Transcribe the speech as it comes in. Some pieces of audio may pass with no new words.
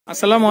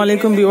আসসালামু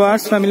আলাইকুম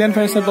viewers, family and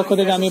friends এর পক্ষ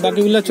থেকে আমি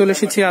বাকিবুল্লাহ চলে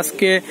এসেছি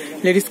আজকে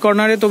লেডিস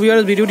কর্নারে। তো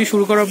ভিউয়ার্স, ভিডিওটি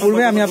শুরু করার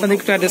পূর্বে আমি আপনাদের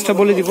একটু অ্যাড্রেসটা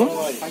বলে দিব।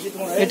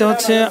 এটা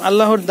হচ্ছে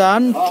আল্লাহর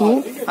দান 2,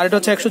 আর এটা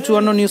হচ্ছে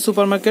 154 নিউ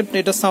সুপার মার্কেট।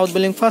 এটা সাউথ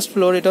বিল্ডিং ফার্স্ট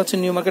ফ্লোর। এটা হচ্ছে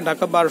নিউ মার্কেট,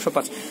 ঢাকা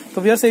 1205। তো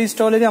ভিউয়ার্স, এই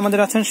স্টলে আমাদের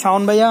আছেন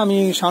শাওন ভাইয়া। আমি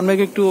শাওন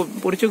ভাইকে একটু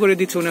পরিচয় করে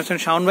দিচ্ছি। উনি আছেন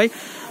শাওন ভাই।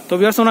 তো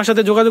ভিউয়ার্স, ওনার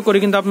সাথে যোগাযোগ করে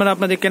কিন্তু আপনারা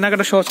আপনাদের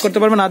কেনাকাটা সহজ করতে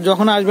পারবেন। আর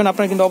যখন আসবেন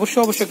আপনারা কিন্তু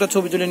অবশ্যই একটা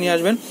ছবি তুলে নিয়ে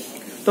আসবেন।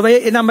 তো ভাই,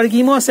 এই নাম্বারে কি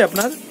ইমো আছে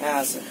আপনার? হ্যাঁ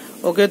আছে।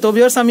 ওকে, তো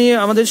ভিউয়ার্স, আমি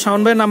আমাদের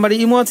শাওন ভাইয়ের নাম্বারে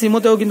ইমো আছে।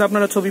 ইমোতেও কিন্তু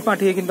আপনারা ছবি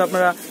পাঠিয়ে কিন্তু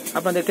আপনারা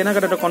আপনাদের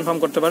কেনাকাটাটা কনফার্ম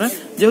করতে পারেন,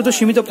 যেহেতু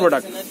সীমিত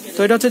প্রোডাক্ট। তো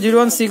এটা হচ্ছে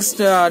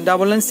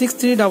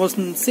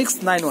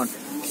 01699636691।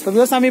 তো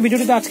ভিউয়ার্স, আমি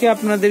ভিডিওটিতে আজকে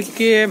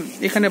আপনাদেরকে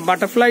এখানে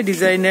বাটারফ্লাই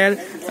ডিজাইনের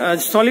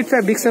সলিড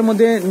ফ্যাব্রিক্সের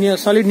মধ্যে,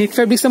 সলিড নিট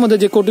ফ্যাব্রিক্সের মধ্যে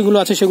যে কোটিগুলো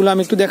আছে সেগুলো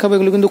আমি একটু দেখাবো।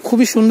 এগুলো কিন্তু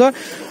খুবই সুন্দর।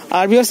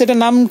 আর ভিউয়ার্স, এটার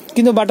নাম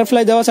কিন্তু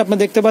বাটারফ্লাই দেওয়া আছে। আপনারা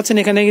দেখতে পাচ্ছেন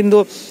এখানে কিন্তু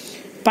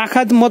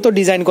পাখার মতো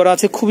ডিজাইন করা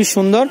আছে, খুবই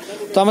সুন্দর।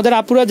 তো আমাদের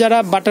আপুরা যারা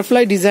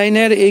বাটারফ্লাই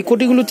ডিজাইনের এই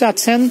কোটিগুলো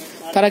চাচ্ছেন,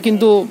 তারা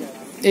কিন্তু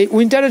এই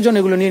উইন্টারের জন্য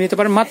এগুলো নিয়ে নিতে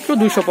পারেন মাত্র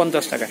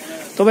 250 টাকায়।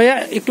 তো ভাইয়া,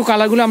 একটু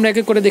কালারগুলো আমরা এক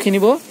এক করে দেখে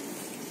নিব।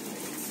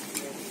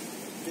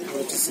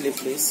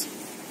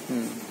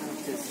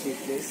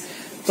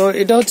 তো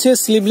এটা হচ্ছে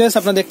স্লিভলেস,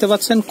 আপনারা দেখতে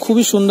পাচ্ছেন,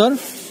 খুবই সুন্দর।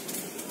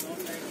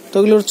 তো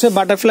এগুলো হচ্ছে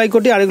বাটারফ্লাই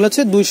কোটি, আর এগুলো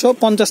হচ্ছে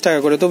 250 টাকা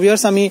করে। তো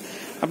ভিউয়ার্স, আমি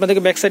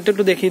আপনাদেরকে ব্যাক সাইডটা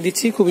একটু দেখিয়ে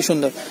দিচ্ছি, খুবই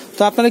সুন্দর।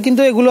 তো আপনারা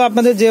কিন্তু এগুলো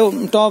আপনাদের যে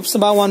টপস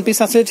বা ওয়ান পিস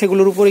আছে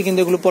সেগুলোর উপরেই কিন্তু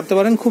এগুলো পড়তে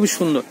পারেন, খুবই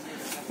সুন্দর।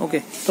 ওকে,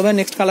 তবে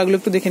নেক্সট কালারগুলো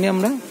একটু দেখে নিই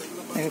আমরা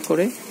এক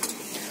করে।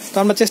 তো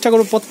আমরা চেষ্টা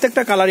করবো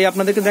প্রত্যেকটা কালারই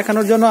আপনাদেরকে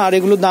দেখানোর জন্য। আর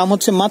এগুলোর দাম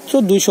হচ্ছে মাত্র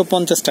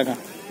 250 টাকা।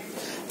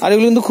 আর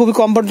এগুলো কিন্তু খুবই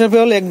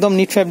কমফোর্টেবল, একদম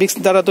নিট ফ্যাব্রিক্স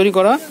দ্বারা তৈরি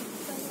করা।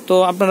 তো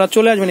আপনারা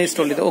চলে আসবেন এই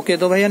স্টলটিতে। ওকে,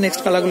 তো ভাইয়া,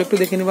 নেক্সট কালারগুলো একটু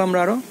দেখে নিব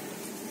আমরা আরো।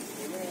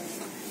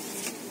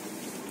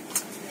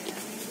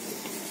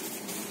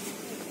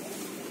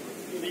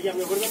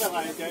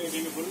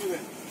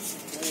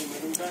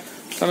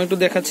 আমি একটু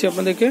দেখাচ্ছি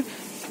আপনাদেরকে।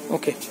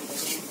 ওকে,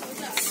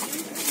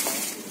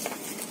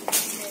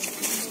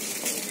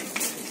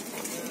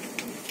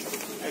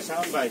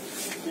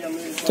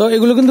 তো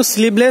এগুলো কিন্তু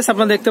স্লিভলেস,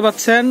 আপনারা দেখতে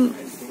পাচ্ছেন,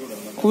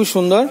 খুবই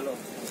সুন্দর।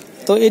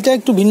 তো এটা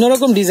একটু ভিন্ন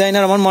রকম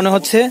ডিজাইনার আমার মনে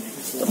হচ্ছে।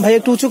 ভাই,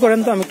 একটু উঁচু করেন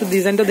তো, আমি একটু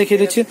ডিজাইনটা দেখিয়ে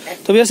দিচ্ছি।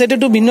 তো ভিউয়ার্স, এটা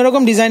একটু ভিন্ন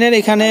রকম ডিজাইনের,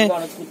 এখানে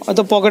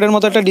হয়তো পকেটের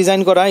মতো একটা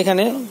ডিজাইন করা,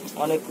 এখানে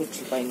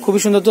খুবই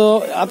সুন্দর। তো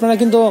আপনারা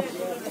কিন্তু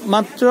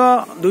মাত্র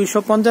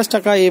 250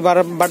 টাকা এই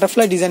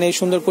বাটারফ্লাই ডিজাইন এই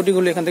সুন্দর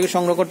কোটিগুলো এখান থেকে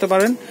সংগ্রহ করতে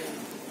পারেন।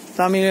 তো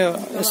আমি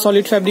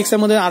সলিড ফ্যাব্রিক্সের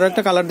মধ্যে আরো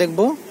একটা কালার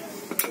দেখবো,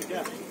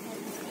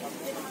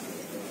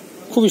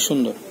 খুবই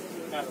সুন্দর।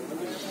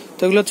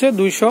 তো এগুলো হচ্ছে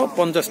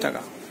 250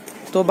 টাকা।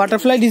 তো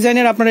বাটারফ্লাই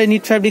ডিজাইনের আপনারা এই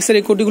নিট ফ্যাব্রিক্সের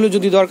এই কোটিগুলো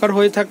যদি দরকার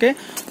হয়ে থাকে,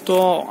 তো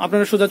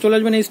আপনারা সোজা চলে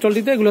আসবেন এই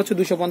স্টলটিতে। এগুলো হচ্ছে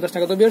 250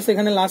 টাকা। তো ভিউয়ার্স,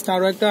 এখানে লাস্ট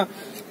আরো একটা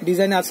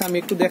ডিজাইন আছে, আমি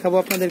একটু দেখাবো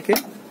আপনাদেরকে।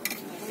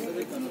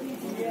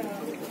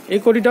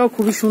 এই কোটিটাও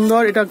খুবই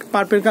সুন্দর, এটা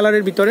পার্পল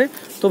কালারের ভিতরে।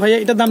 তো ভাইয়া,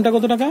 এটার দামটা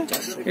কত টাকা?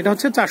 এটা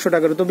হচ্ছে 400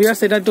 টাকা। তো ভিউয়ার্স,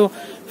 এটা একটু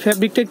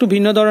ফ্যাব্রিকটা একটু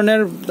ভিন্ন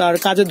ধরনের, আর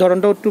কাজের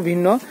ধরনটাও একটু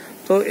ভিন্ন,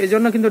 তো এই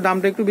জন্য কিন্তু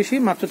দামটা একটু বেশি,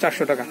 মাত্র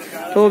 400 টাকা।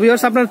 তো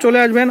ভিউয়ার্স, আপনারা চলে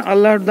আসবেন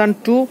আল্লাহর দান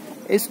 2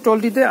 এই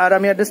স্টলটিতে। আর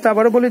আমি অ্যাড্রেসটা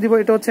আবারও বলে দিব।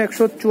 এটা হচ্ছে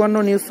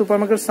 154 new super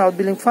market, south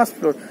building first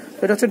floor.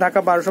 এটা হচ্ছে ঢাকা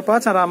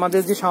 1205। আর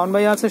আমাদের যে শাওন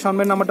ভাই আছে, শাওন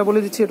ভাইয়ের নাম্বারটা বলে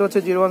দিচ্ছি। এটা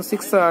হচ্ছে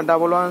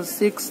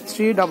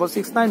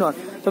 01611636691।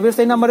 তো বেশ,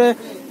 এই নাম্বারে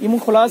ইমো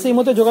খোলা আছে,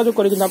 ইমোতে যোগাযোগ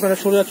করে কিন্তু আপনারা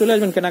সোজা চলে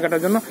আসবেন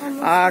কেনাকাটার জন্য।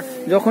 আর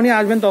যখনই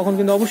আসবেন তখন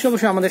কিন্তু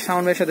অবশ্যই আমাদের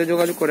শাওন ভাইয়ের সাথে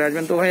যোগাযোগ করে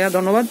আসবেন। তো ভাইয়া,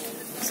 ধন্যবাদ,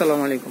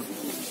 আসসালামু আলাইকুম।